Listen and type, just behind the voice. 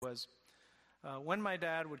was when my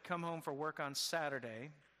dad would come home for work on Saturday,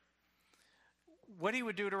 what he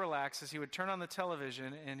would do to relax is he would turn on the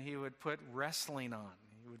television and he would put wrestling on.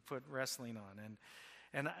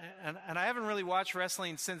 And I haven't really watched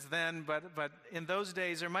wrestling since then, but in those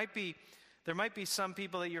days there might be some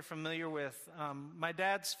people that you're familiar with. My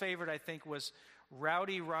dad's favorite, I think, was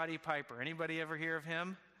Rowdy Roddy Piper. Anybody ever hear of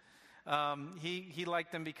him? He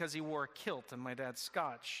liked him because he wore a kilt, and my dad's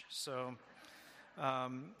Scotch. So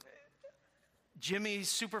Jimmy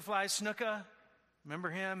Superfly Snuka, remember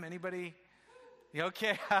him? Anybody?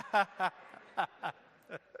 Okay.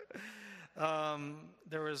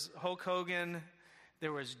 There was Hulk Hogan.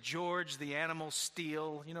 There was George the Animal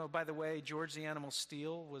Steele. You know, by the way, George the Animal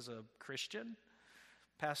Steele was a Christian,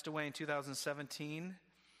 passed away in 2017.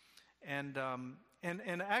 And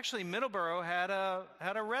actually Middleborough had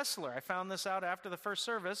a wrestler. I found this out after the first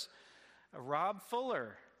service, Rob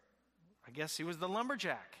Fuller. I guess he was the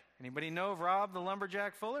lumberjack. Anybody know of Rob the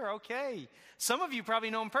lumberjack Fuller? Okay. Some of you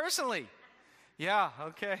probably know him personally. Yeah,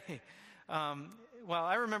 okay. Well,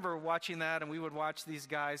 I remember watching that, and we would watch these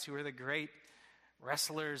guys who were the great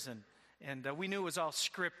wrestlers, and we knew it was all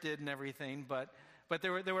scripted and everything, but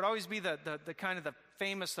there would always be the kind of the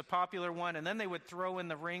famous, the popular one, and then they would throw in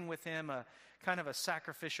the ring with him a kind of a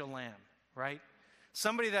sacrificial lamb, right?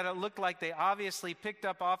 Somebody that it looked like they obviously picked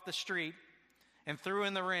up off the street and threw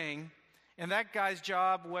in the ring, and that guy's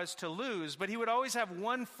job was to lose, but he would always have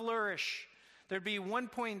one flourish. There'd be one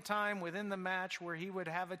point in time within the match where he would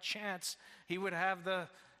have a chance. He would have the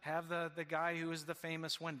guy who was the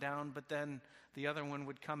famous one down, but then the other one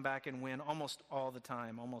would come back and win almost all the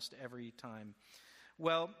time, almost every time.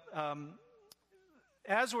 Well,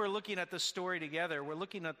 as we're looking at this story together, we're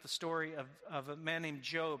looking at the story of a man named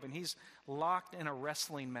Job, and he's locked in a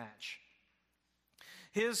wrestling match.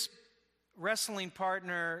 His wrestling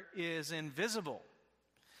partner is invisible.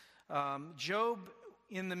 Job,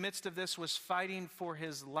 in the midst of this, was fighting for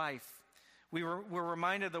his life. We're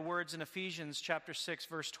reminded of the words in Ephesians chapter 6,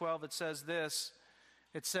 verse 12. It says this.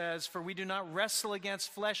 It says, "For we do not wrestle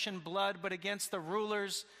against flesh and blood, but against the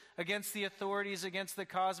rulers, against the authorities, against the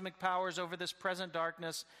cosmic powers over this present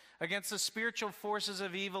darkness, against the spiritual forces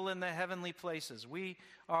of evil in the heavenly places." We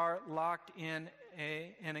are locked in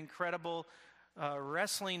an incredible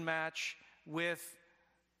wrestling match with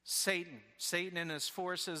Satan. Satan and his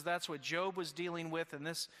forces, that's what Job was dealing with in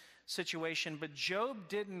this situation. But Job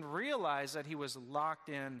didn't realize that he was locked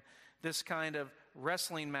in this kind of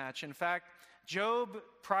wrestling match. In fact, Job,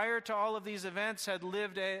 prior to all of these events, had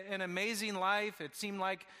lived an amazing life. It seemed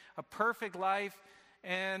like a perfect life.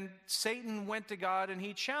 And Satan went to God and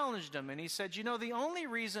he challenged him. And he said, you know, the only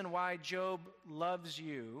reason why Job loves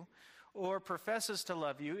you or professes to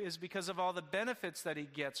love you is because of all the benefits that he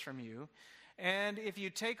gets from you. And if you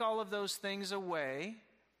take all of those things away,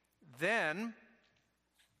 then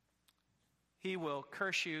he will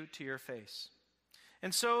curse you to your face.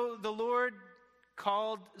 And so the Lord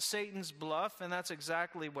called Satan's bluff, and that's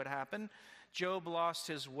exactly what happened. Job lost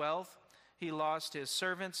his wealth. He lost his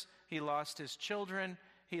servants. He lost his children.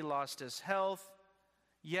 He lost his health.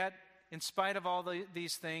 Yet, in spite of all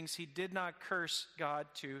these things, he did not curse God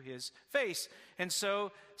to his face. And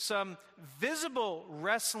so some visible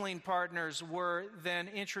wrestling partners were then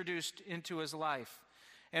introduced into his life.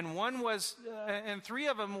 And three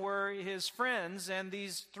of them were his friends, and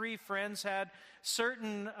these three friends had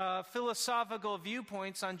certain philosophical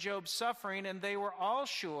viewpoints on Job's suffering, and they were all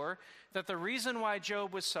sure that the reason why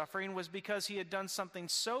Job was suffering was because he had done something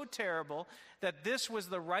so terrible that this was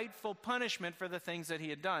the rightful punishment for the things that he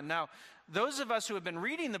had done. Now, those of us who have been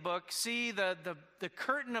reading the book see the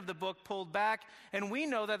curtain of the book pulled back, and we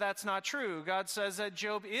know that that's not true. God says that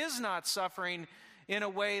Job is not suffering in a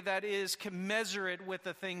way that is commensurate with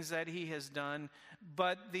the things that he has done.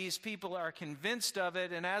 But these people are convinced of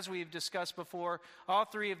it, and as we've discussed before, all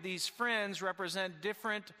three of these friends represent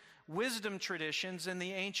different wisdom traditions in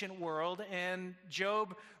the ancient world, and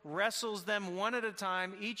Job wrestles them one at a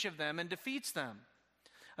time, each of them, and defeats them.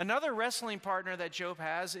 Another wrestling partner that Job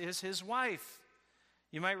has is his wife.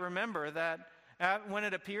 You might remember that when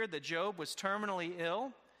it appeared that Job was terminally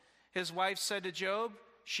ill, his wife said to Job,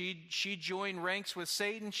 she joined ranks with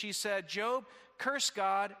Satan. She said, "Job, curse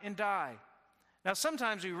God and die." Now,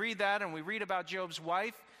 sometimes we read that and we read about Job's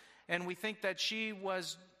wife, and we think that she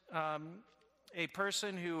was a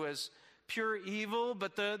person who was pure evil.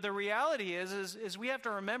 But the reality is we have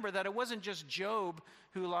to remember that it wasn't just Job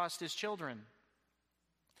who lost his children.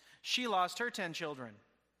 She lost her 10 children.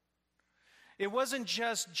 It wasn't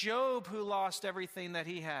just Job who lost everything that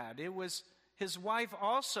he had. It was his wife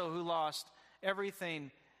also who lost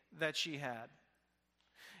everything that she had.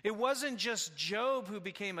 It wasn't just Job who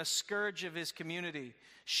became a scourge of his community.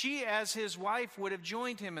 She, as his wife, would have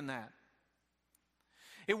joined him in that.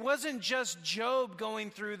 It wasn't just Job going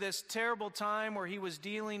through this terrible time where he was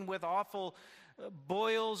dealing with awful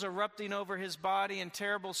boils erupting over his body and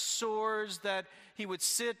terrible sores that he would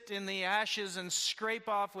sit in the ashes and scrape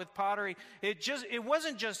off with pottery. It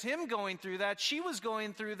wasn't just him going through that. She was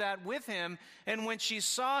going through that with him. And when she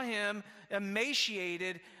saw him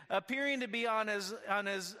emaciated, appearing to be on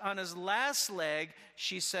his last leg,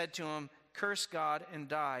 she said to him, "Curse God and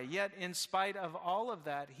die." Yet in spite of all of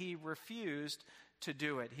that, he refused to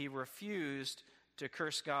do it. He refused to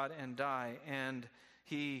curse God and die. And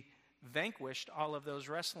he vanquished all of those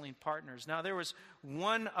wrestling partners. Now, there was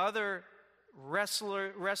one other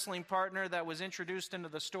wrestling partner that was introduced into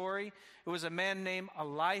the story. It was a man named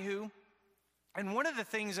Elihu. And one of the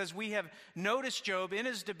things, as we have noticed Job in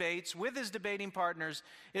his debates with his debating partners,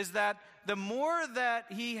 is that the more that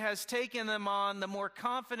he has taken them on, the more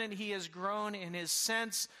confident he has grown in his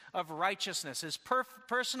sense of righteousness, his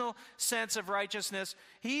personal sense of righteousness.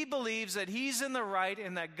 He believes that he's in the right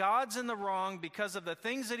and that God's in the wrong because of the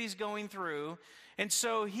things that he's going through. And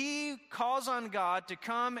so he calls on God to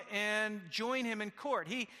come and join him in court.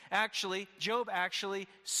 Job actually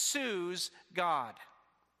sues God.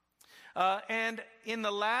 And in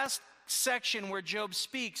the last section where Job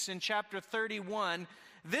speaks in chapter 31,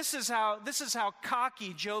 this is how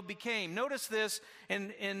cocky Job became. Notice this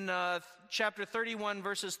in chapter 31,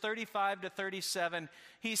 verses 35 to 37.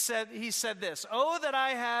 He said this, "Oh, that I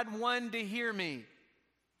had one to hear me.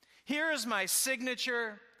 Here is my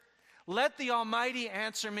signature. Let the Almighty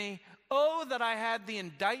answer me. Oh, that I had the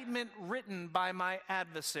indictment written by my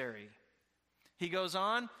adversary." He goes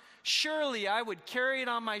on, "Surely I would carry it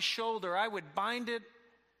on my shoulder. I would bind it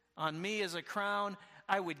on me as a crown.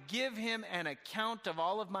 I would give him an account of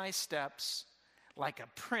all of my steps. Like a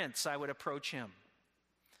prince, I would approach him."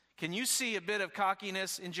 Can you see a bit of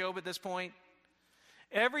cockiness in Job at this point?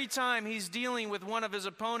 Every time he's dealing with one of his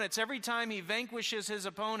opponents, every time he vanquishes his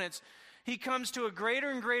opponents, he comes to a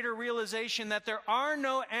greater and greater realization that there are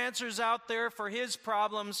no answers out there for his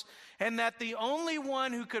problems, and that the only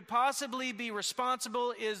one who could possibly be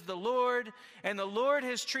responsible is the Lord, and the Lord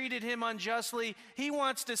has treated him unjustly. He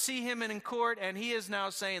wants to see him in court, and he is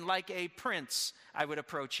now saying, "Like a prince, I would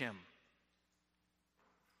approach him."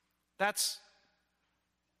 That's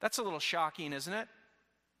a little shocking, isn't it?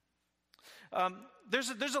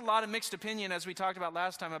 There's a lot of mixed opinion, as we talked about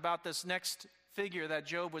last time, about this next figure that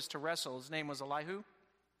Job was to wrestle. His name was Elihu.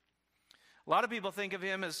 A lot of people think of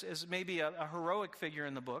him as maybe a heroic figure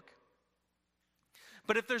in the book.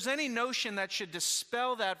 But if there's any notion that should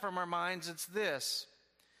dispel that from our minds, it's this.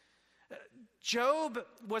 Job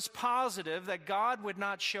was positive that God would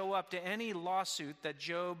not show up to any lawsuit that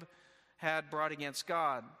Job had brought against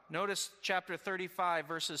God. Notice chapter 35,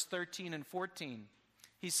 verses 13 and 14.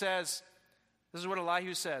 He says, this is what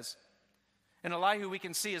Elihu says. And Elihu, we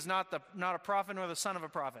can see, is not a prophet nor the son of a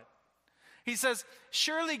prophet. He says,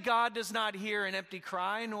 "Surely God does not hear an empty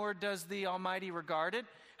cry, nor does the Almighty regard it.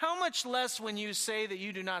 How much less when you say that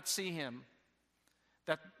you do not see him,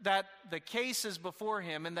 that the case is before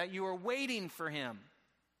him, and that you are waiting for him.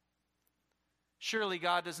 Surely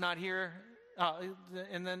God does not hear."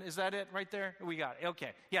 And then, is that it right there? We got it.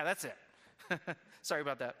 Okay. Yeah, that's it. Sorry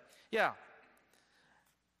about that. Yeah.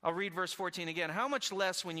 I'll read verse 14 again. "How much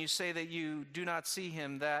less when you say that you do not see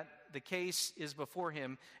him, that the case is before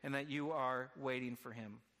him, and that you are waiting for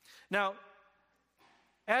him." Now,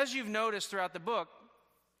 as you've noticed throughout the book,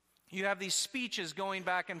 you have these speeches going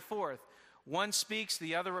back and forth. One speaks,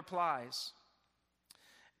 the other replies.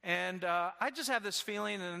 And I just have this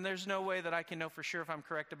feeling, and there's no way that I can know for sure if I'm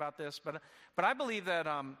correct about this, but I believe that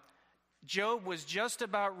Job was just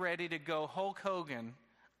about ready to go Hulk Hogan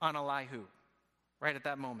on Elihu. Right at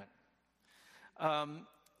that moment.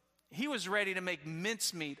 He was ready to make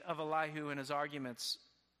mincemeat of Elihu in his arguments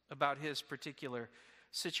about his particular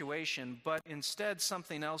situation, but instead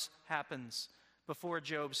something else happens before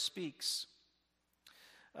Job speaks.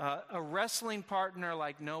 A wrestling partner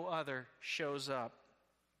like no other shows up.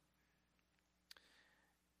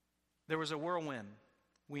 There was a whirlwind,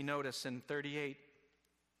 we notice in 38,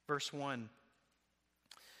 verse 1.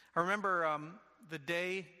 I remember the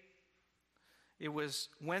day. It was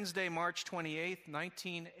Wednesday, March 28th,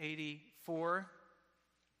 1984.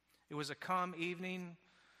 It was a calm evening.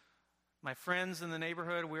 My friends in the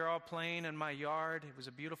neighborhood, we were all playing in my yard. It was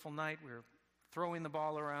a beautiful night. We were throwing the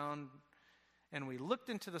ball around. And we looked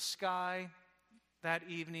into the sky that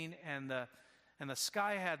evening, and the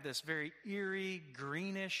sky had this very eerie,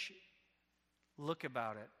 greenish look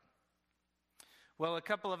about it. Well, a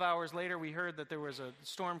couple of hours later, we heard that there was a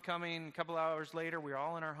storm coming. A couple of hours later, we were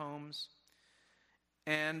all in our homes.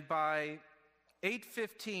 And by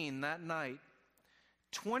 8:15 that night,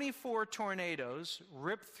 24 tornadoes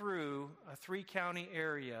ripped through a 3-county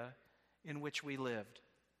area in which we lived.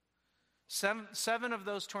 Seven of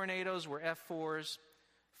those tornadoes were F4s,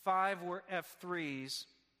 5 were F3s.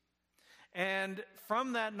 And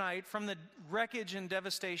from that night, from the wreckage and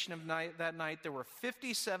devastation of that night, there were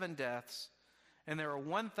 57 deaths, and there were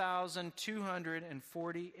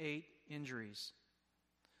 1,248 injuries.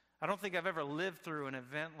 I don't think I've ever lived through an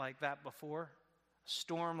event like that before, a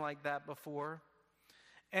storm like that before.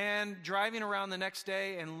 And driving around the next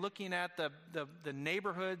day and looking at the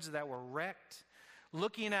neighborhoods that were wrecked,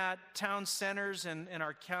 looking at town centers in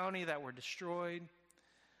our county that were destroyed,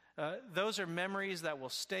 those are memories that will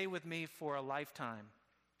stay with me for a lifetime.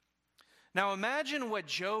 Now imagine what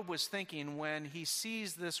Job was thinking when he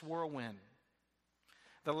sees this whirlwind.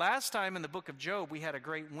 The last time in the book of Job we had a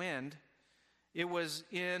great wind, it was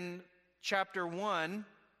in chapter 1,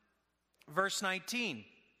 verse 19.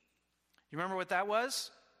 You remember what that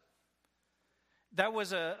was? That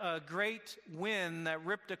was a great wind that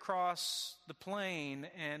ripped across the plain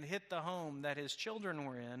and hit the home that his children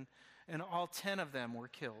were in, and all 10 of them were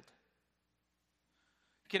killed.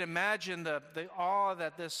 You can imagine the awe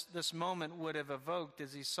that this moment would have evoked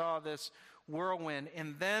as he saw this whirlwind.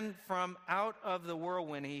 And then from out of the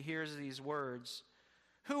whirlwind he hears these words,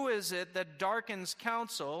 "Who is it that darkens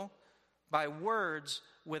counsel by words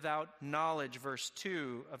without knowledge?" Verse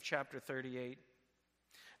 2 of chapter 38.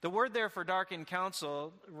 The word there for darken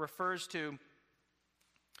counsel refers to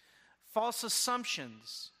false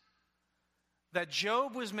assumptions that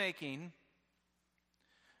Job was making,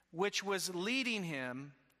 which was leading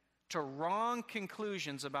him to wrong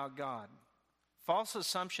conclusions about God. False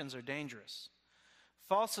assumptions are dangerous.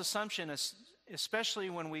 False assumptions, especially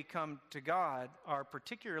when we come to God, are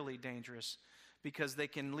particularly dangerous because they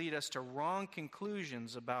can lead us to wrong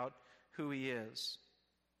conclusions about who He is.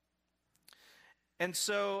 And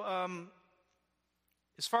so,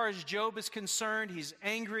 as far as Job is concerned, he's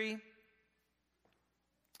angry.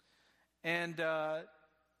 And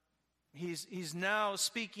he's now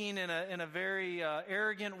speaking in a very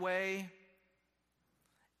arrogant way.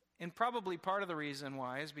 And probably part of the reason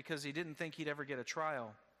why is because he didn't think he'd ever get a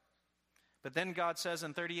trial. But then God says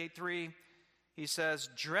in 38:3, He says,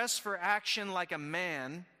 "Dress for action like a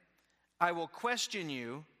man. I will question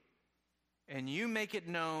you, and you make it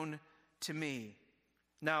known to me."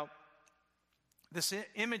 Now, this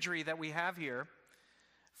imagery that we have here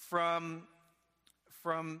from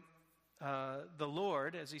the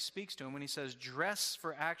Lord as He speaks to him when He says, "Dress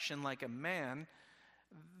for action like a man,"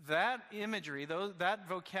 that imagery, that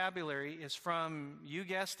vocabulary is from, you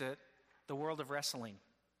guessed it, the world of wrestling.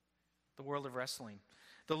 The world of wrestling.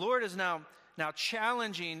 The Lord is now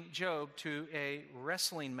challenging Job to a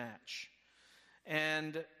wrestling match.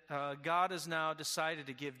 And God has now decided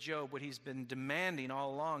to give Job what he's been demanding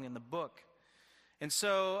all along in the book. And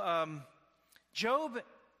so Job,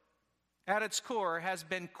 at its core, has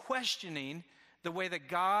been questioning the way that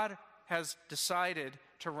God has decided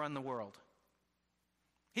to run the world.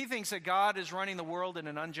 He thinks that God is running the world in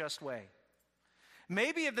an unjust way.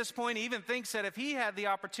 Maybe at this point he even thinks that if he had the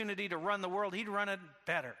opportunity to run the world, he'd run it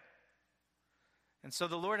better. And so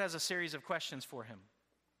the Lord has a series of questions for him.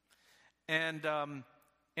 And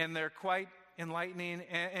they're quite enlightening,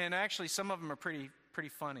 and actually some of them are pretty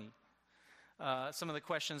funny. Some of the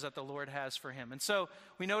questions that the Lord has for him. And so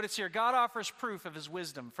we notice here, God offers proof of His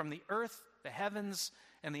wisdom from the earth, the heavens,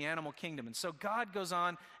 and the animal kingdom. And so God goes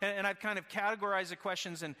on, and I've kind of categorized the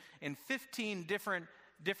questions in 15 different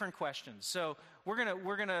questions. So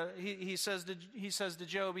he says to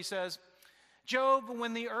Job, he says, "Job,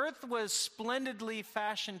 when the earth was splendidly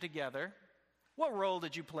fashioned together, what role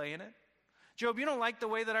did you play in it?" Job, you don't like the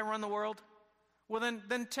way that I run the world? Well,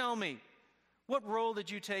 then tell me, what role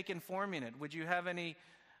did you take in forming it? Would you have any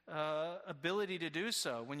ability to do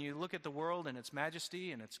so when you look at the world and its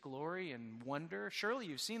majesty and its glory and wonder? Surely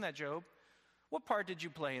you've seen that, Job. What part did you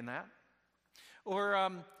play in that? Or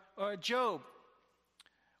Job,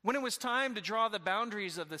 when it was time to draw the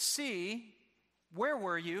boundaries of the sea, where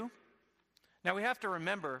were you? Now we have to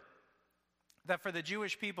remember that for the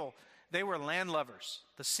Jewish people, they were landlubbers.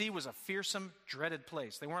 The sea was a fearsome, dreaded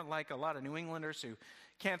place. They weren't like a lot of New Englanders who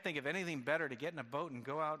can't think of anything better to get in a boat and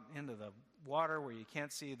go out into the water where you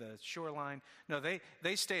can't see the shoreline. No,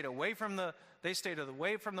 they stayed away from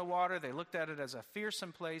the water. They looked at it as a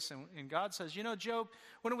fearsome place. And God says, "You know, Job,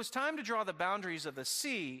 when it was time to draw the boundaries of the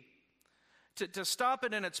sea, to stop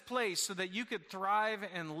it in its place so that you could thrive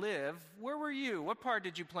and live, where were you? What part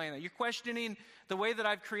did you play in that? You're questioning the way that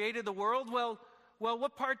I've created the world? Well,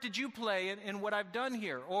 what part did you play in what I've done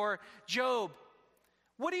here? Or Job,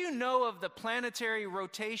 what do you know of the planetary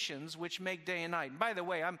rotations which make day and night? And by the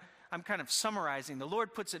way, I'm kind of summarizing. The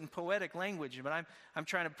Lord puts it in poetic language, but I'm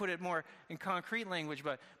trying to put it more in concrete language.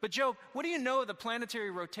 But Job, what do you know of the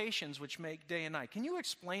planetary rotations which make day and night? Can you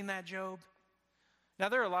explain that, Job? Now,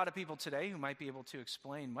 there are a lot of people today who might be able to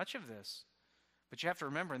explain much of this. But you have to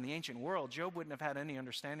remember, in the ancient world, Job wouldn't have had any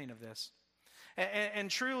understanding of this. And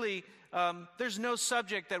truly, there's no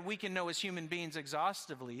subject that we can know as human beings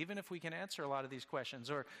exhaustively, even if we can answer a lot of these questions.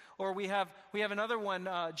 Or we have another one.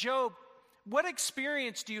 Job, what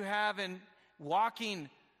experience do you have in walking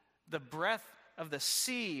the breadth of the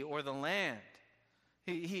sea or the land?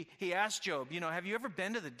 He asked Job, have you ever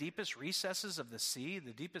been to the deepest recesses of the sea,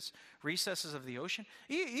 the deepest recesses of the ocean?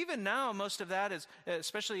 Even now, most of that is,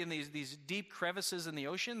 especially in these deep crevices in the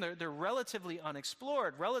ocean, they're relatively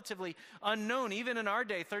unexplored, relatively unknown, even in our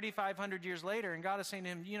day, 3,500 years later. And God is saying to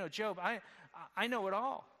him, Job, I know it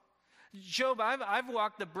all. Job, I've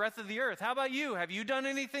walked the breadth of the earth. How about you? Have you done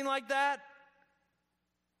anything like that?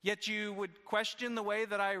 Yet you would question the way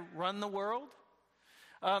that I run the world?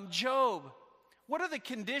 Job, what are the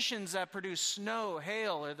conditions that produce snow,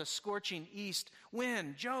 hail, or the scorching east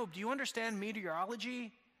wind? Job, do you understand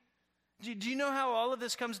meteorology? Do you know how all of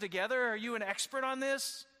this comes together? Are you an expert on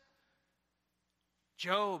this?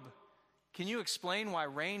 Job, can you explain why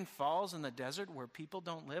rain falls in the desert where people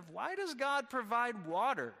don't live? Why does God provide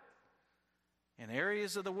water in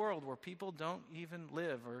areas of the world where people don't even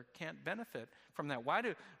live or can't benefit from that? Why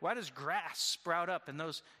does grass sprout up in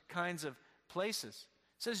those kinds of places?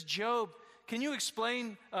 It says, Job, can you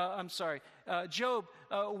explain, Job,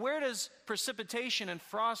 where does precipitation and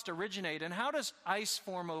frost originate, and how does ice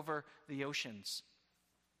form over the oceans?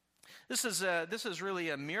 This is really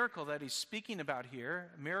a miracle that he's speaking about here,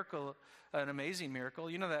 a miracle, an amazing miracle.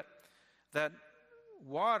 You know that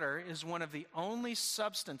water is one of the only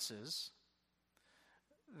substances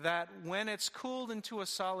that when it's cooled into a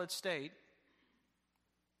solid state,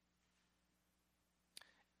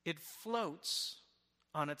 it floats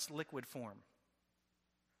on its liquid form.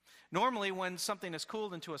 Normally, when something is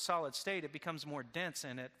cooled into a solid state, it becomes more dense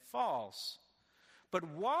and it falls. But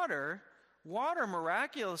water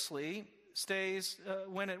miraculously stays,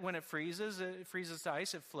 when it freezes to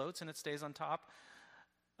ice, it floats and it stays on top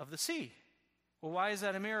of the sea. Well, why is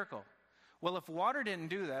that a miracle? Well, if water didn't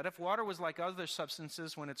do that, if water was like other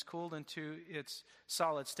substances when it's cooled into its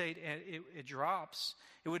solid state and it drops,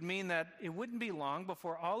 it would mean that it wouldn't be long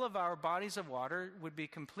before all of our bodies of water would be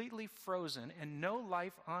completely frozen and no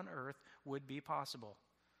life on earth would be possible.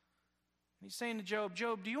 And he's saying to Job,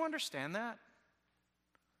 Job, do you understand that?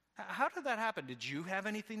 How did that happen? Did you have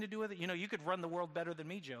anything to do with it? You could run the world better than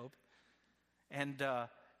me, Job. And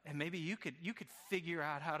maybe you could figure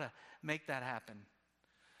out how to make that happen.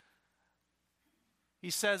 He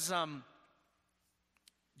says,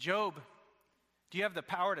 Job, do you have the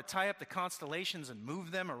power to tie up the constellations and move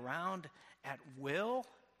them around at will?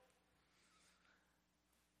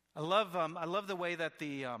 I love the way that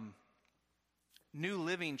the New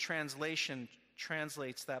Living Translation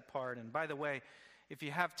translates that part. And by the way, if you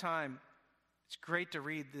have time, it's great to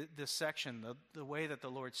read this section, the way that the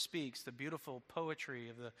Lord speaks, the beautiful poetry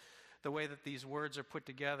of the way that these words are put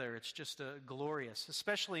together. It's just glorious,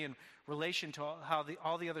 especially in relation to how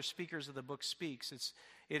all the other speakers of the book speaks.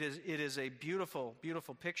 It is a beautiful,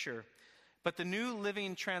 beautiful picture. But the New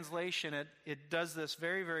Living Translation, it does this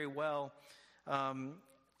very, very well.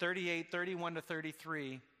 38, 31 to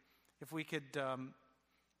 33, if we could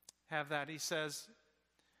have that. He says,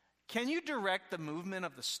 can you direct the movement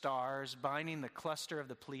of the stars, binding the cluster of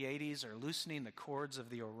the Pleiades or loosening the cords of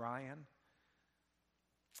the Orion?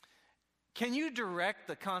 Can you direct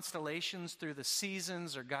the constellations through the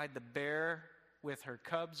seasons or guide the bear with her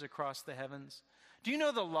cubs across the heavens? Do you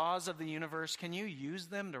know the laws of the universe? Can you use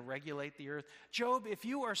them to regulate the earth? Job, if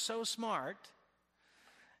you are so smart,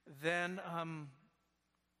 then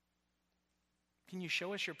can you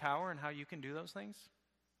show us your power and how you can do those things?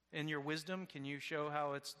 In your wisdom, can you show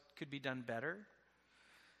how it could be done better?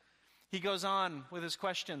 He goes on with his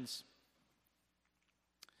questions.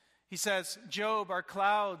 He says, Job, are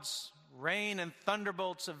clouds, rain, and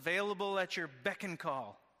thunderbolts available at your beck and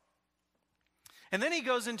call? And then he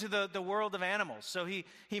goes into the world of animals. So he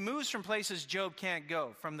moves from places Job can't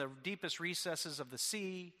go, from the deepest recesses of the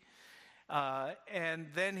sea. and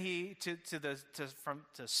then he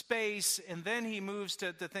to space, and then he moves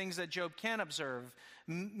to things that Job can observe,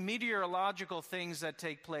 meteorological things that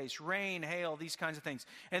take place, rain, hail, these kinds of things.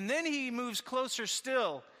 And then he moves closer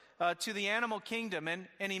still to the animal kingdom,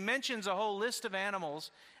 and he mentions a whole list of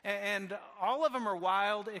animals, and all of them are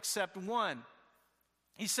wild except one.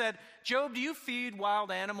 He said, Job, do you feed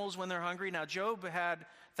wild animals when they're hungry? Now, Job had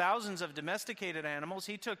thousands of domesticated animals.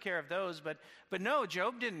 He took care of those, but no,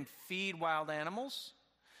 Job didn't feed wild animals.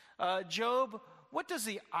 Job, what does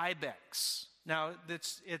the ibex? Now,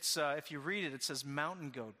 it's if you read it, it says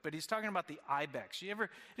mountain goat, but he's talking about the ibex.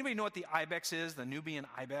 Anybody know what the ibex is, the Nubian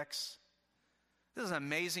ibex? This is an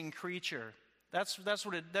amazing creature. That's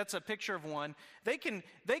a picture of one. They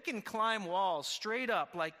can climb walls straight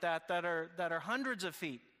up like that are hundreds of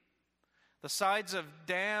feet. The sides of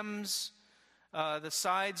dams, the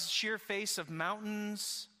sides, sheer face of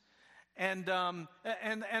mountains, and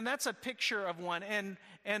that's a picture of one. And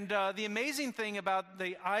the amazing thing about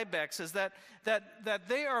the ibex is that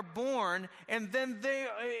they are born, and then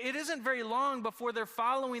it isn't very long before they're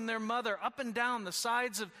following their mother up and down the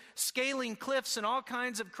sides of scaling cliffs and all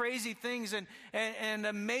kinds of crazy things and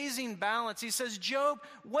amazing balance. He says, Job,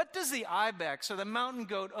 what does the ibex or the mountain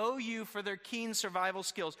goat owe you for their keen survival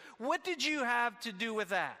skills? What did you have to do with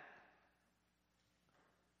that?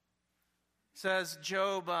 Says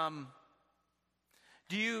Job,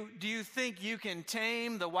 do you think you can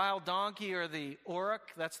tame the wild donkey or the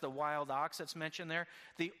auroch? That's the wild ox that's mentioned there.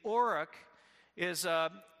 The auroch is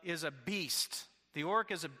a beast. The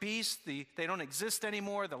auroch is a beast. They don't exist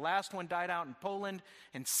anymore. The last one died out in Poland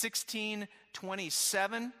in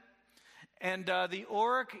 1627. And the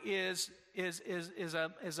auroch is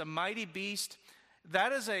a mighty beast.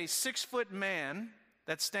 That is a 6-foot man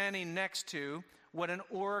that's standing next to what an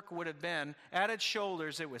auroch would have been. At its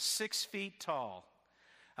shoulders, it was 6 feet tall.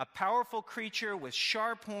 A powerful creature with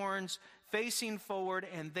sharp horns facing forward,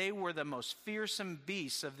 and they were the most fearsome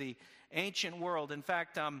beasts of the ancient world. In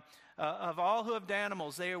fact, of all hoofed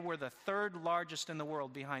animals, they were the third largest in the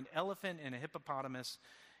world. Behind elephant and a hippopotamus,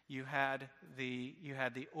 you had the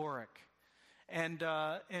auroch.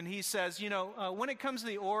 And he says, when it comes to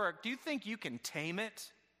the auroch, do you think you can tame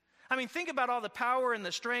it? I mean, think about all the power and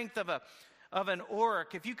the strength of an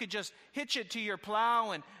auroch. If you could just hitch it to your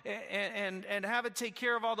plow and have it take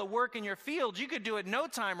care of all the work in your fields, you could do it in no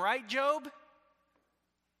time, right, Job?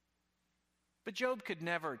 But Job could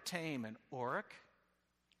never tame an auroch.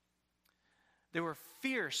 They were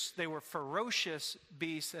fierce, they were ferocious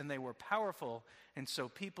beasts, and they were powerful, and so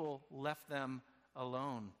people left them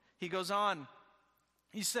alone. He goes on.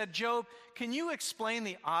 He said, Job, can you explain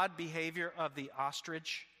the odd behavior of the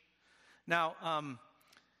ostrich? Now,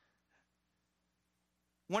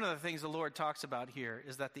 one of the things the Lord talks about here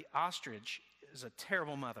is that the ostrich is a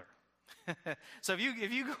terrible mother. So if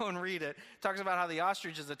you go and read it, it talks about how the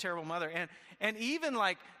ostrich is a terrible mother. And even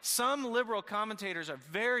like some liberal commentators are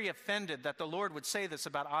very offended that the Lord would say this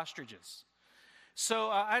about ostriches. So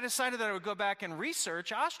I decided that I would go back and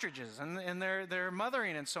research ostriches and their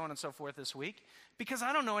mothering and so on and so forth this week, because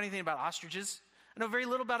I don't know anything about ostriches. I know very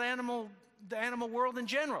little about the animal world in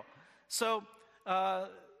general. So I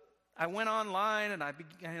went online and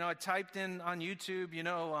I typed in on YouTube,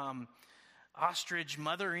 ostrich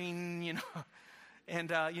mothering, and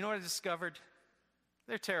you know what I discovered?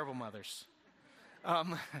 They're terrible mothers.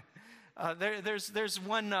 There's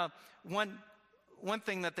one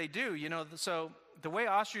thing that they do, so the way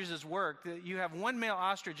ostriches work, you have one male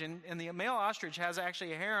ostrich, and the male ostrich has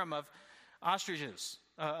actually a harem of ostriches,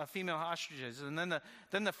 female ostriches, and then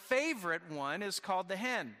the favorite one is called the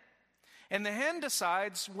hen. And the hen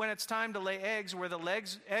decides when it's time to lay eggs where the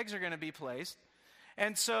eggs are going to be placed.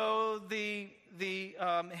 And so the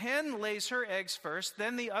hen lays her eggs first.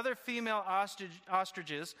 Then the other female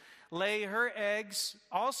ostriches lay her eggs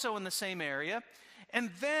also in the same area.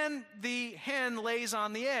 And then the hen lays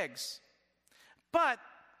on the eggs. But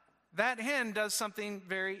that hen does something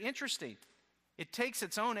very interesting. It takes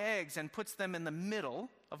its own eggs and puts them in the middle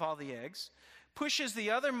of all the eggs, pushes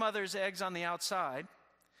the other mother's eggs on the outside.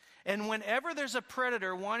 And whenever there's a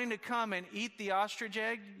predator wanting to come and eat the ostrich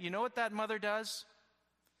egg, you know what that mother does?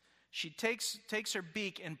 She takes her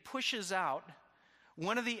beak and pushes out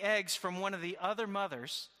one of the eggs from one of the other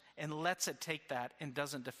mothers and lets it take that and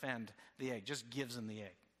doesn't defend the egg, just gives them the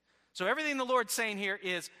egg. So everything the Lord's saying here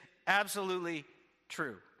is absolutely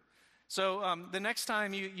true. So the next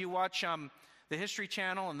time you watch the History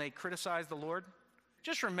Channel and they criticize the Lord,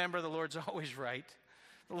 just remember the Lord's always right.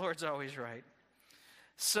 The Lord's always right.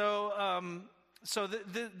 So,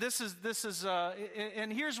 this is,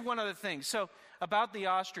 and here's one other thing. So, about the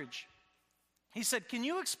ostrich, He said, can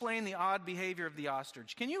you explain the odd behavior of the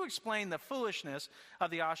ostrich? Can you explain the foolishness of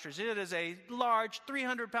the ostrich? It is a large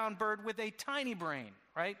 300-pound bird with a tiny brain,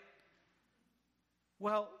 right?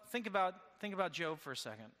 Well, think about Job for a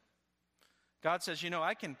second. God says,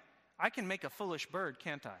 I can make a foolish bird,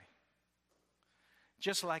 can't I?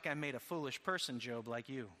 Just like I made a foolish person, Job, like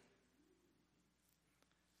you.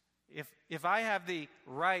 If I have the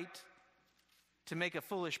right to make a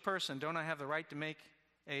foolish person, don't I have the right to make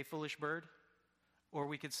a foolish bird? Or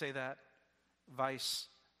we could say that vice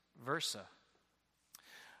versa.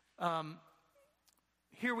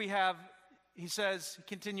 Here we have, he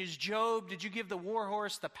continues, Job, did you give the war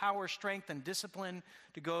horse the power, strength, and discipline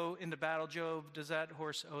to go into battle, Job? Does that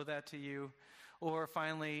horse owe that to you? Or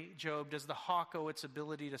finally, Job, does the hawk owe its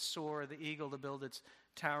ability to soar, the eagle to build its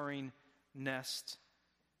towering nest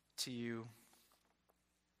to you?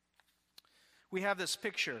 We have this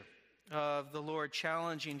picture of the Lord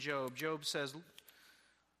challenging Job. Job says,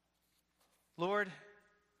 Lord,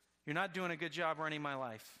 you're not doing a good job running my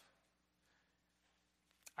life.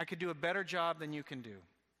 I could do a better job than you can do.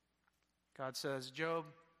 God says, Job,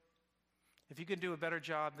 if you can do a better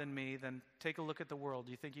job than me, then take a look at the world.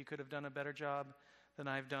 Do you think you could have done a better job than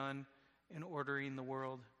I've done in ordering the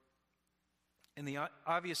world? And the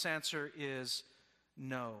obvious answer is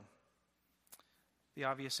no. The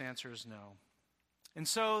obvious answer is no. And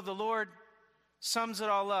so the Lord sums it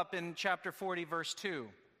all up in chapter 40, verse 2.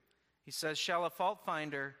 He says, shall a fault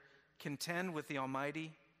finder contend with the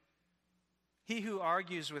Almighty? He who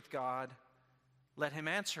argues with God, let him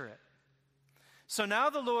answer it. So now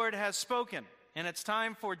the Lord has spoken, and it's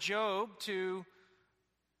time for Job to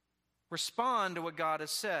respond to what God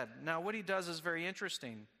has said. Now, what he does is very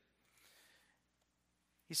interesting.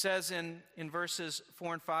 He says in verses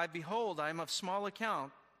 4 and 5, behold, I am of small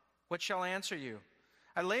account. What shall I answer you?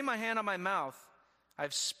 I lay my hand on my mouth.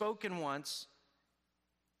 I've spoken once,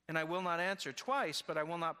 and I will not answer. Twice, but I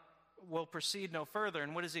will proceed no further.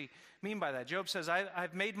 And what does he mean by that? Job says,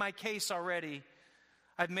 I've made my case already.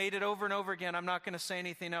 I've made it over and over again. I'm not going to say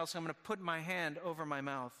anything else. I'm going to put my hand over my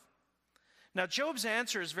mouth. Now, Job's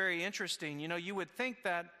answer is very interesting. You would think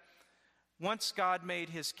that once God made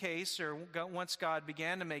his case, or once God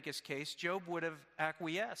began to make his case, Job would have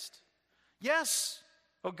acquiesced. Yes,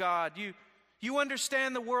 oh God, you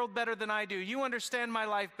understand the world better than I do. You understand my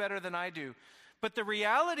life better than I do. But the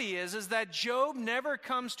reality is that Job never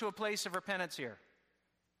comes to a place of repentance here.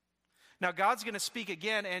 Now, God's going to speak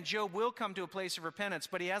again, and Job will come to a place of repentance,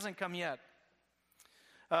 but he hasn't come yet.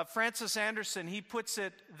 Francis Anderson, he puts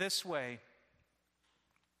it this way.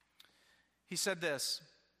 He said this.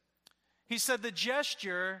 He said, the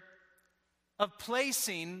gesture of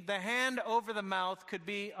placing the hand over the mouth could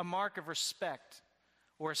be a mark of respect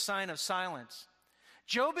or a sign of silence.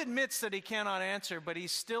 Job admits that he cannot answer, but he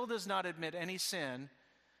still does not admit any sin,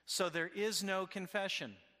 so there is no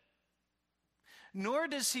confession. Nor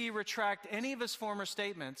does he retract any of his former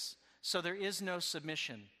statements, so there is no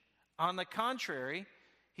submission. On the contrary,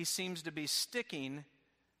 he seems to be sticking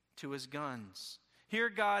to his guns. Here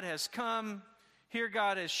God has come, here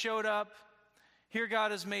God has showed up, here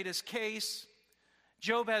God has made his case.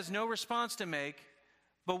 Job has no response to make.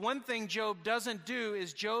 But one thing Job doesn't do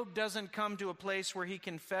is Job doesn't come to a place where he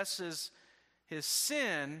confesses his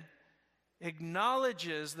sin,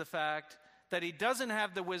 acknowledges the fact that he doesn't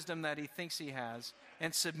have the wisdom that he thinks he has,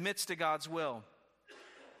 and submits to God's will.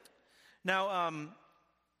 Now,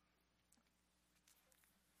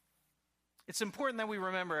 it's important that we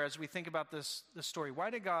remember as we think about this story, why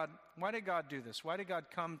did God do this? Why did God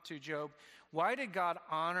come to Job? Why did God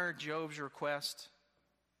honor Job's request?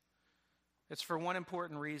 It's for one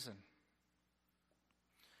important reason.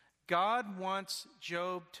 God wants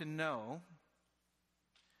Job to know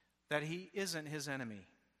that he isn't his enemy.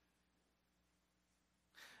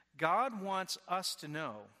 God wants us to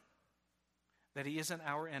know that he isn't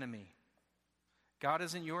our enemy. God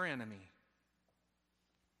isn't your enemy.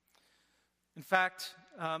 In fact,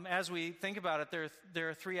 as we think about it, there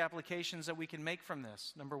are three applications that we can make from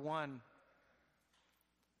this. Number one,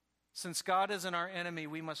 since God isn't our enemy,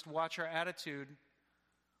 we must watch our attitude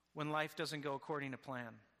when life doesn't go according to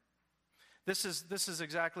plan. This is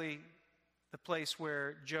exactly the place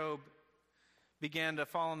where Job began to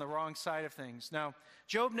fall on the wrong side of things. Now,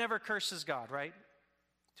 Job never curses God, right?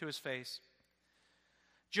 To his face.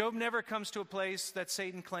 Job never comes to a place that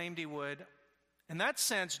Satan claimed he would. In that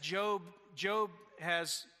sense, Job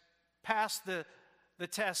has passed the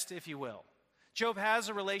test, if you will. Job has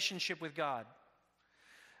a relationship with God.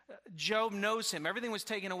 Job knows him. Everything was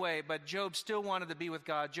taken away, but Job still wanted to be with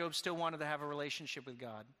God. Job still wanted to have a relationship with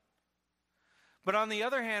God. But on the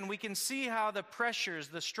other hand, we can see how the pressures,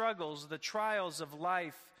 the struggles, the trials of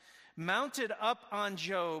life mounted up on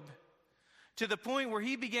Job to the point where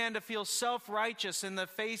he began to feel self-righteous in the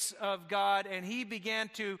face of God, and he began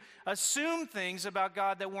to assume things about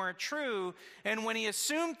God that weren't true. And when he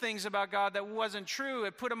assumed things about God that wasn't true,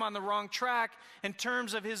 it put him on the wrong track in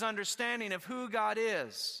terms of his understanding of who God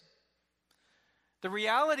is. The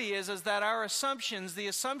reality is that our assumptions, the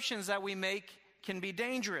assumptions that we make, can be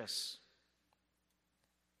dangerous.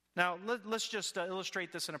 Now, let's just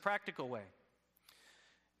illustrate this in a practical way.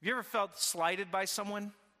 Have you ever felt slighted by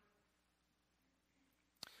someone?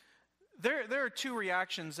 There are two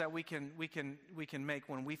reactions that we can make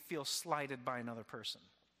when we feel slighted by another person.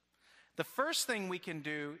 The first thing we can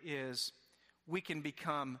do is we can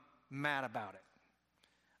become mad about it.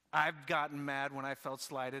 I've gotten mad when I felt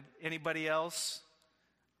slighted. Anybody else?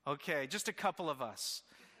 Okay, just a couple of us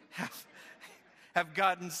have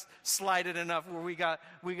gotten slighted enough where we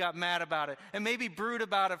got mad about it and maybe brood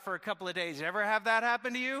about it for a couple of days. You ever have that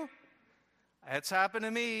happen to you? It's happened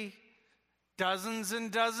to me. Dozens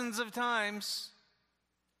and dozens of times.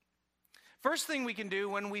 First thing we can do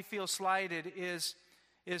when we feel slighted is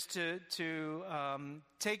to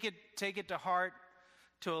take it to heart,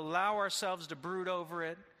 to allow ourselves to brood over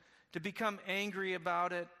it, to become angry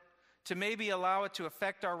about it, to maybe allow it to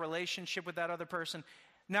affect our relationship with that other person.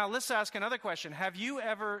 Now let's ask another question. Have you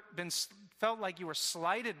ever felt like you were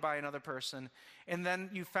slighted by another person and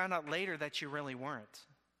then you found out later that you really weren't?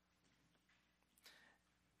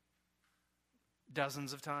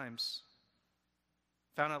 Dozens of times.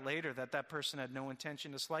 Found out later that that person had no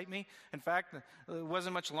intention to slight me. In fact, it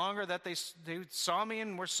wasn't much longer that they saw me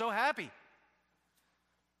and were so happy.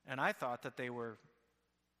 And I thought that they were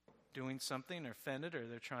doing something or offended or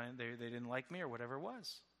they didn't like me or whatever it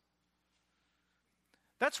was.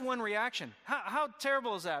 That's one reaction. How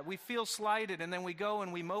terrible is that? We feel slighted and then we go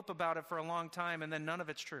and we mope about it for a long time and then none of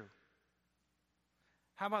it's true.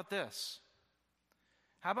 How about this?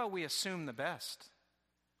 How about we assume the best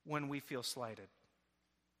when we feel slighted?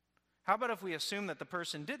 How about if we assume that the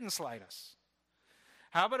person didn't slight us?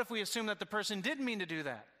 How about if we assume that the person didn't mean to do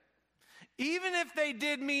that? Even if they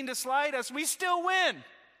did mean to slight us, we still win.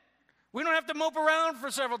 We don't have to mope around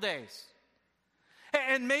for several days.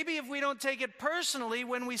 And maybe if we don't take it personally,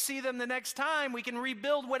 when we see them the next time, we can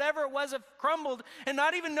rebuild whatever it was that crumbled and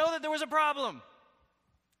not even know that there was a problem.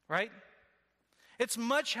 Right? It's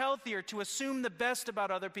much healthier to assume the best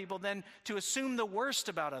about other people than to assume the worst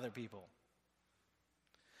about other people.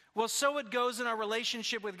 Well, so it goes in our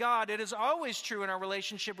relationship with God. It is always true in our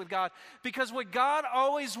relationship with God because what God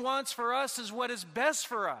always wants for us is what is best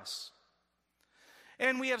for us.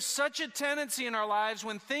 And we have such a tendency in our lives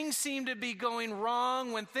when things seem to be going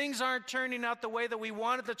wrong, when things aren't turning out the way that we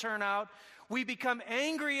want it to turn out, we become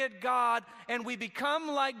angry at God and we become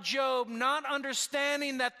like Job, not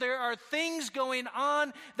understanding that there are things going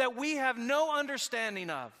on that we have no understanding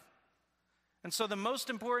of. And so the most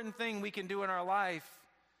important thing we can do in our life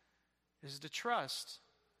is to trust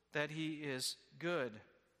that He is good.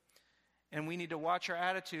 And we need to watch our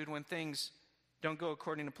attitude when things don't go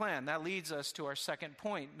according to plan. That leads us to our second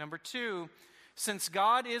point. Number 2, since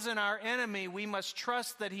God isn't our enemy, we must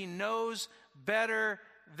trust that He knows better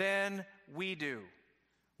than we do.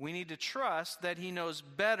 We need to trust that He knows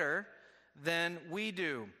better than we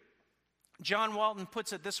do. John Walton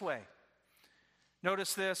puts it this way.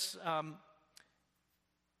 Notice this.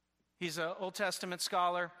 He's an Old Testament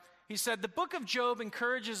scholar. He said, the book of Job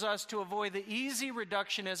encourages us to avoid the easy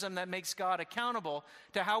reductionism that makes God accountable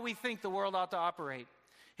to how we think the world ought to operate.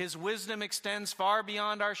 His wisdom extends far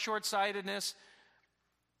beyond our short-sightedness.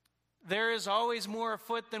 There is always more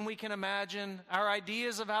afoot than we can imagine. Our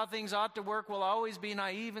ideas of how things ought to work will always be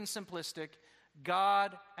naive and simplistic.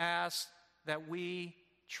 God asks that we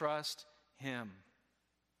trust Him.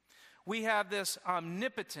 We have this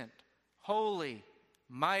omnipotent, holy,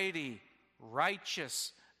 mighty,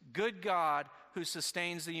 righteous, good God who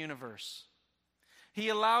sustains the universe. He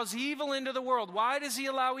allows evil into the world. Why does He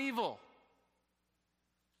allow evil?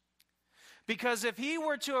 Because if He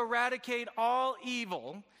were to eradicate all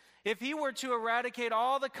evil, if He were to eradicate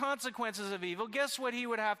all the consequences of evil, guess what He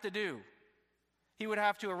would have to do? He would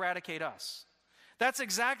have to eradicate us. That's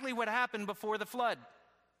exactly what happened before the flood.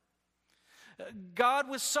 God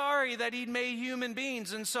was sorry that He'd made human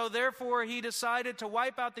beings, and so therefore He decided to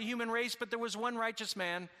wipe out the human race, but there was one righteous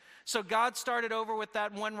man. So God started over with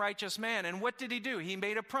that one righteous man. And what did He do? He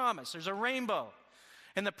made a promise. There's a rainbow.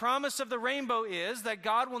 And the promise of the rainbow is that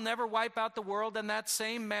God will never wipe out the world in that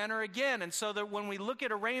same manner again. And so that when we look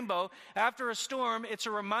at a rainbow after a storm, it's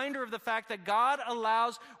a reminder of the fact that God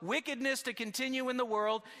allows wickedness to continue in the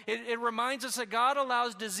world. It reminds us that God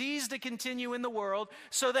allows disease to continue in the world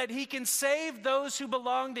so that he can save those who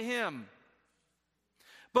belong to him.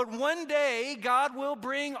 But one day, God will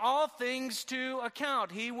bring all things to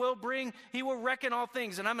account. He will reckon all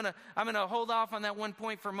things. And I'm going to hold off on that one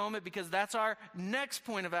point for a moment because that's our next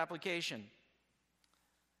point of application.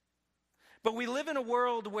 But we live in a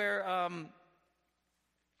world where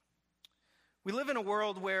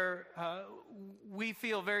we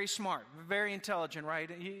feel very smart, very intelligent, right?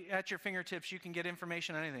 At your fingertips, you can get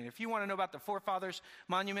information on anything. If you want to know about the Forefathers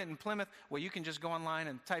Monument in Plymouth, well, you can just go online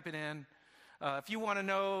and type it in. If you want to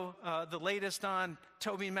know the latest on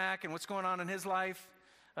Toby Mac and what's going on in his life,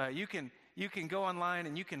 you can go online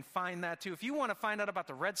and you can find that too. If you want to find out about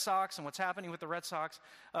the Red Sox and what's happening with the Red Sox,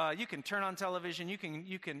 you can turn on television. You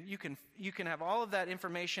can have all of that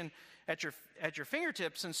information at your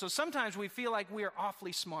fingertips. And so sometimes we feel like we are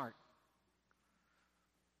awfully smart.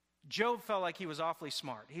 Job felt like he was awfully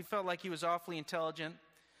smart. He felt like he was awfully intelligent.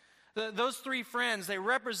 Those three friends, they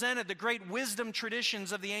represented the great wisdom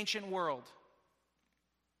traditions of the ancient world.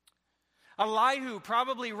 Elihu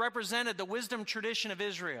probably represented the wisdom tradition of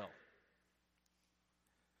Israel.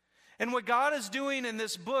 And what God is doing in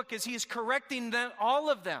this book is he's correcting them, all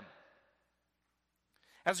of them.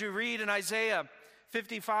 As we read in Isaiah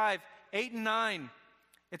 55, 8 and 9,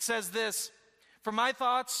 it says this, "For my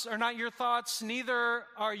thoughts are not your thoughts, neither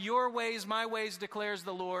are your ways my ways, declares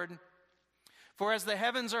the Lord. For as the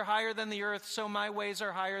heavens are higher than the earth, so my ways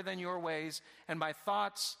are higher than your ways, and my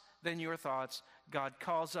thoughts than your thoughts." God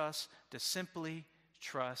calls us to simply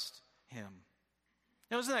trust him.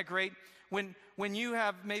 Now, isn't that great? When you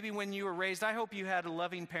were raised, I hope you had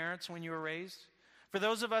loving parents when you were raised. For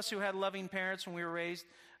those of us who had loving parents when we were raised,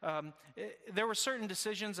 there were certain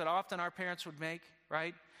decisions that often our parents would make,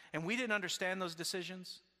 right? And we didn't understand those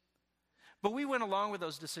decisions. But we went along with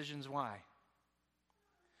those decisions. Why?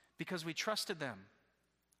 Because we trusted them.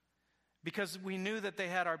 Because we knew that they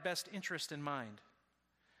had our best interest in mind.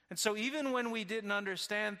 And so even when we didn't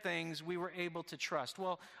understand things, we were able to trust.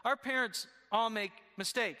 Well, our parents all make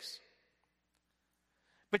mistakes.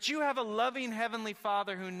 But you have a loving Heavenly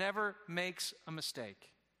Father who never makes a mistake.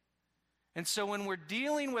 And so when we're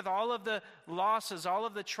dealing with all of the losses, all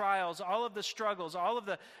of the trials, all of the struggles, all of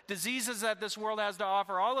the diseases that this world has to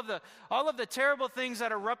offer, all of the terrible things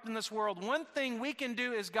that erupt in this world, one thing we can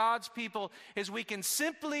do as God's people is we can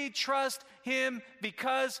simply trust him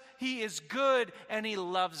because he is good and he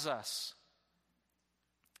loves us.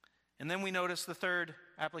 And then we notice the third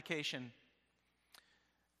application.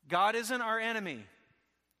 God isn't our enemy.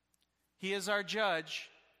 He is our judge,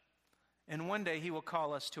 and one day he will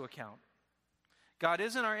call us to account. God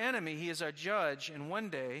isn't our enemy, he is our judge, and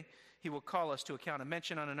one day he will call us to account. I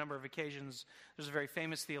mentioned on a number of occasions, there's a very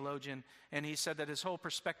famous theologian, and he said that his whole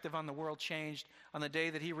perspective on the world changed on the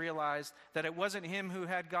day that he realized that it wasn't him who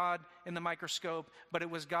had God in the microscope, but it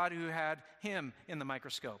was God who had him in the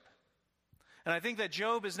microscope. And I think that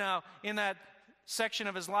Job is now in that section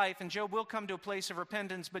of his life, and Job will come to a place of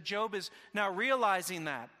repentance, but Job is now realizing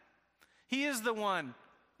that. He is the one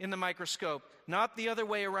in the microscope, not the other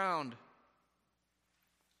way around.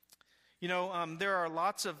 You know, there are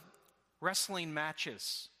lots of wrestling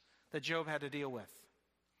matches that Job had to deal with.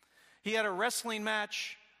 He had a wrestling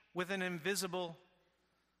match with an invisible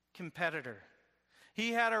competitor.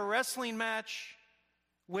 He had a wrestling match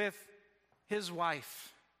with his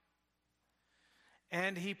wife.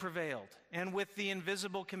 And he prevailed. And with the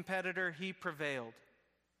invisible competitor, he prevailed.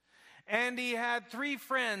 And he had 3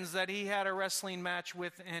 friends that he had a wrestling match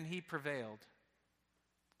with, and he prevailed.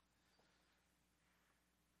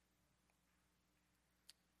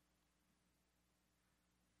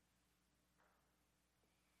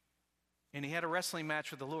 And he had a wrestling match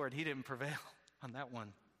with the Lord. He didn't prevail on that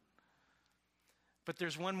one. But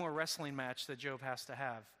there's one more wrestling match that Job has to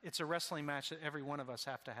have. It's a wrestling match that every one of us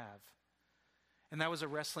have to have. And that was a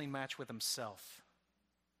wrestling match with himself.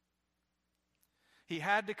 He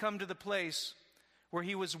had to come to the place where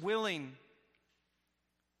he was willing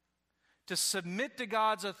to submit to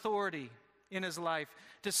God's authority in his life,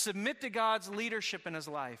 to submit to God's leadership in his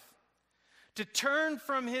life, to turn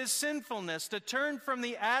from his sinfulness, to turn from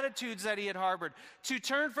the attitudes that he had harbored, to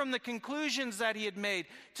turn from the conclusions that he had made,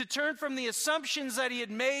 to turn from the assumptions that he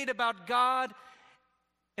had made about God,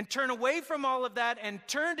 and turn away from all of that and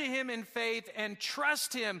turn to him in faith and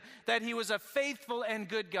trust him that he was a faithful and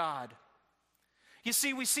good God. You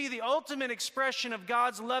see, we see the ultimate expression of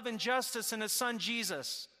God's love and justice in his son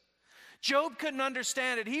Jesus. Job couldn't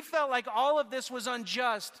understand it. He felt like all of this was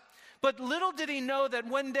unjust. But little did he know that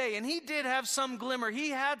one day, and he did have some glimmer, he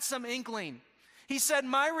had some inkling. He said,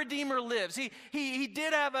 my Redeemer lives. He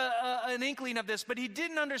did have an inkling of this, but he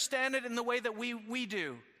didn't understand it in the way that we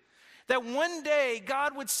do. That one day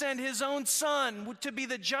God would send his own son to be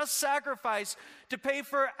the just sacrifice to pay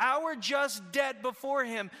for our just debt before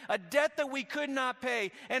him, a debt that we could not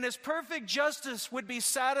pay, and his perfect justice would be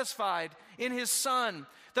satisfied in his son.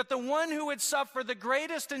 That the one who would suffer the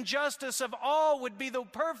greatest injustice of all would be the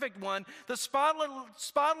perfect one, the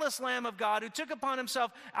spotless Lamb of God who took upon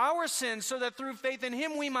himself our sins so that through faith in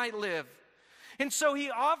him we might live. And so he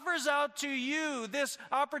offers out to you this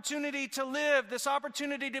opportunity to live, this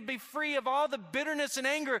opportunity to be free of all the bitterness and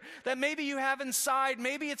anger that maybe you have inside.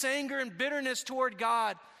 Maybe it's anger and bitterness toward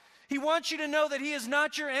God. He wants you to know that he is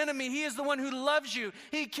not your enemy. He is the one who loves you.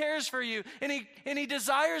 He cares for you. And he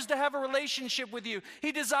desires to have a relationship with you.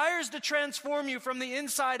 He desires to transform you from the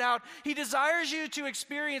inside out. He desires you to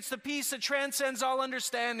experience the peace that transcends all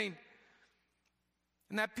understanding.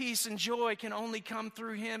 And that peace and joy can only come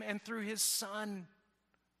through him and through his Son.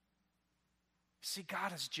 See,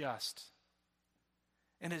 God is just.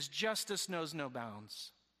 And his justice knows no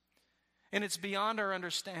bounds. And it's beyond our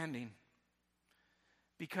understanding.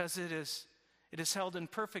 Because it is held in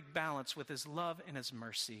perfect balance with his love and his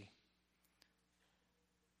mercy,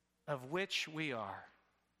 of which we are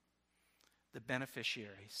the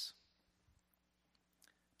beneficiaries.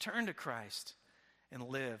 Turn to Christ and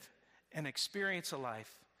live and experience a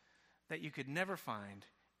life that you could never find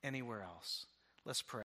anywhere else. Let's pray.